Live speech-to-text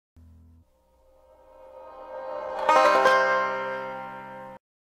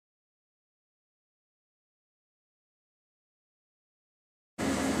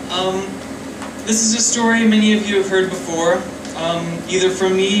This is a story many of you have heard before, either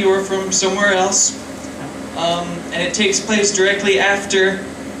from me or from somewhere else. And it takes place directly after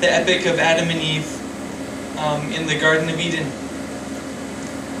the epic of Adam and Eve in the Garden of Eden.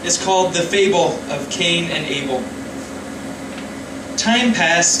 It's called the Fable of Cain and Abel. Time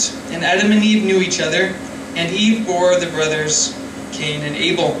passed, and Adam and Eve knew each other, and Eve bore the brothers Cain and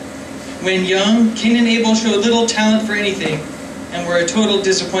Abel. When young, Cain and Abel showed little talent for anything, and were a total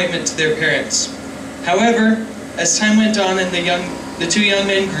disappointment to their parents. However, as time went on and the two young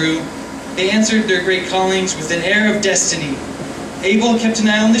men grew, they answered their great callings with an air of destiny. Abel kept an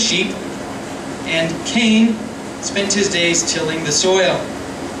eye on the sheep, and Cain spent his days tilling the soil.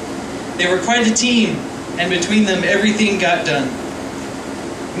 They were quite a team, and between them everything got done.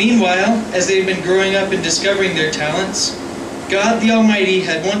 Meanwhile, as they had been growing up and discovering their talents, God the Almighty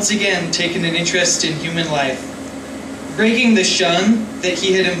had once again taken an interest in human life. Breaking the shun that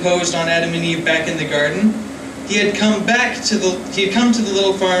he had imposed on Adam and Eve back in the garden, he had come to the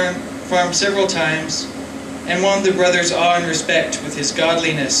little farm several times and won the brothers' awe and respect with his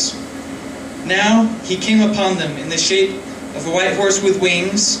godliness. Now he came upon them in the shape of a white horse with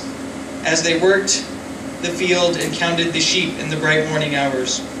wings as they worked the field and counted the sheep in the bright morning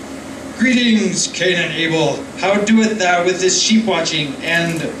hours. "Greetings, Cain and Abel. How doeth thou with this sheep watching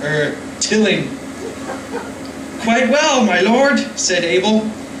and, tilling?" "Quite well, my lord," said Abel.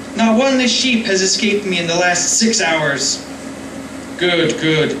 "Not one sheep has escaped me in the last 6 hours." "Good,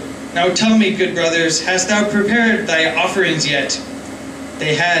 good. Now tell me, good brothers, hast thou prepared thy offerings yet?"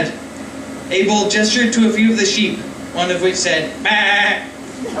 They had. Abel gestured to a few of the sheep, one of which said, "Bah!"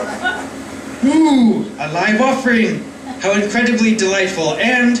 "Ooh, a live offering! How incredibly delightful,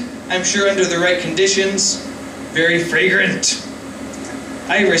 and, I'm sure under the right conditions, very fragrant.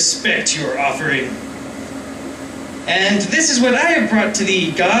 I respect your offering." "And this is what I have brought to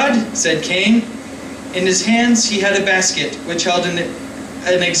thee, God," said Cain. In his hands he had a basket, which held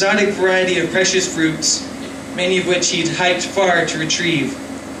an exotic variety of precious fruits, many of which he'd hiked far to retrieve.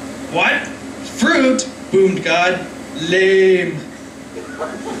 "What? Fruit?" boomed God. "Lame."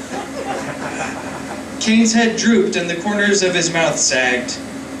 Cain's head drooped and the corners of his mouth sagged.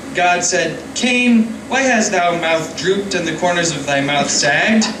 God said, "Cain, why hast thou mouth drooped and the corners of thy mouth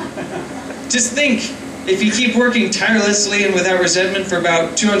sagged? Just think, if you keep working tirelessly and without resentment for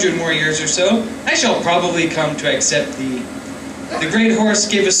about 200 more years or so, I shall probably come to accept thee." The great horse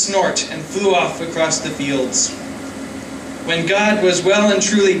gave a snort and flew off across the fields. When God was well and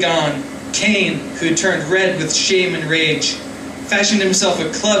truly gone, Cain, who had turned red with shame and rage, fashioned himself a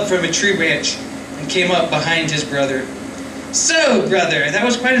club from a tree branch and came up behind his brother. "So, brother, that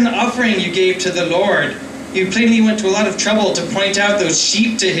was quite an offering you gave to the Lord. You plainly went to a lot of trouble to point out those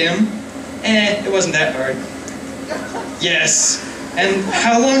sheep to him." It wasn't that hard." "Yes, and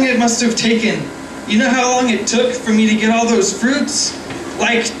how long it must have taken. You know how long it took for me to get all those fruits?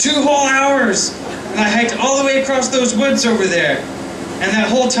 Like 2 whole hours. And I hiked all the way across those woods over there. And that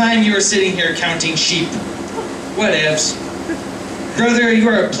whole time you were sitting here counting sheep. Whatevs. Brother, you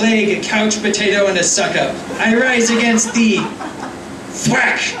are a plague, a couch potato, and a suck-up. I rise against thee."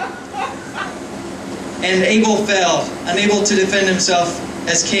 Thwack! And Abel fell, unable to defend himself,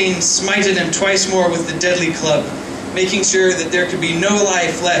 as Cain smited him twice more with the deadly club, making sure that there could be no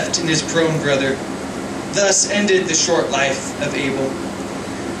life left in his prone brother. Thus ended the short life of Abel.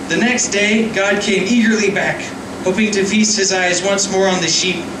 The next day, God came eagerly back, hoping to feast his eyes once more on the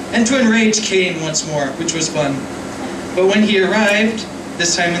sheep, and to enrage Cain once more, which was fun. But when he arrived,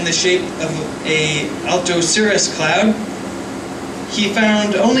 this time in the shape of a alto cirrus cloud, he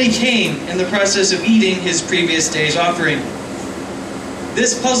found only Cain in the process of eating his previous day's offering.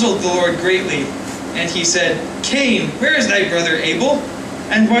 This puzzled the Lord greatly, and he said, "Cain, where is thy brother Abel?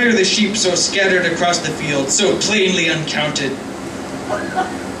 And why are the sheep so scattered across the field, so plainly uncounted?"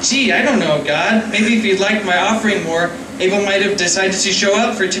 "Gee, I don't know, God. Maybe if he'd liked my offering more, Abel might have decided to show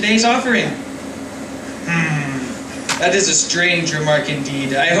up for today's offering." "That is a strange remark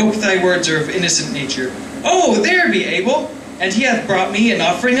indeed. I hope thy words are of innocent nature. Oh, there be Abel, and he hath brought me an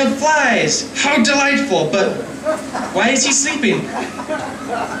offering of flies. How delightful! But why is he sleeping?"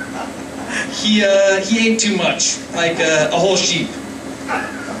 He ate too much, like a whole sheep."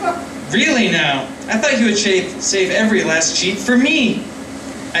 "Really now? I thought you would save every last sheep for me."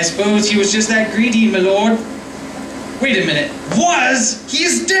 "I suppose he was just that greedy, my lord." "Wait a minute. Was? He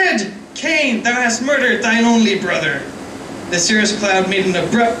is dead! Cain, thou hast murdered thine only brother." The cirrus cloud made an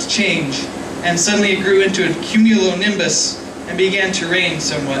abrupt change, and suddenly it grew into a cumulonimbus and began to rain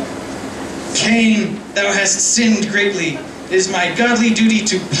somewhat. "Cain, thou hast sinned greatly. It is my godly duty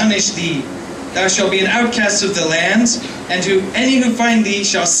to punish thee. Thou shalt be an outcast of the lands, and any who find thee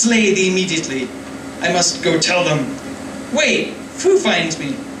shall slay thee immediately. I must go tell them. Wait, who finds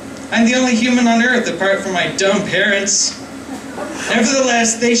me? I'm the only human on earth apart from my dumb parents.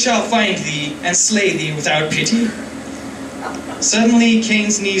 Nevertheless, they shall find thee and slay thee without pity. Suddenly,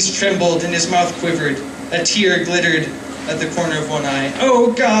 Cain's knees trembled and his mouth quivered. A tear glittered at the corner of one eye.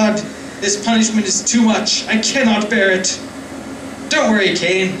 Oh God, this punishment is too much. I cannot bear it. Don't worry,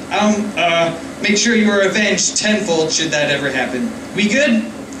 Cain. I'll make sure you are avenged tenfold should that ever happen. We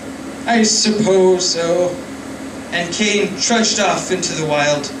good? I suppose so. And Cain trudged off into the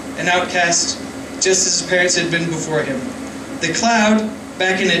wild, an outcast, just as his parents had been before him. The cloud,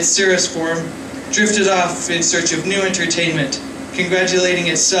 back in its cirrus form, drifted off in search of new entertainment, congratulating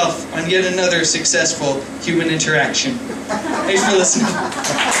itself on yet another successful human interaction. Thanks for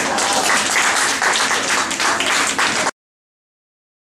listening.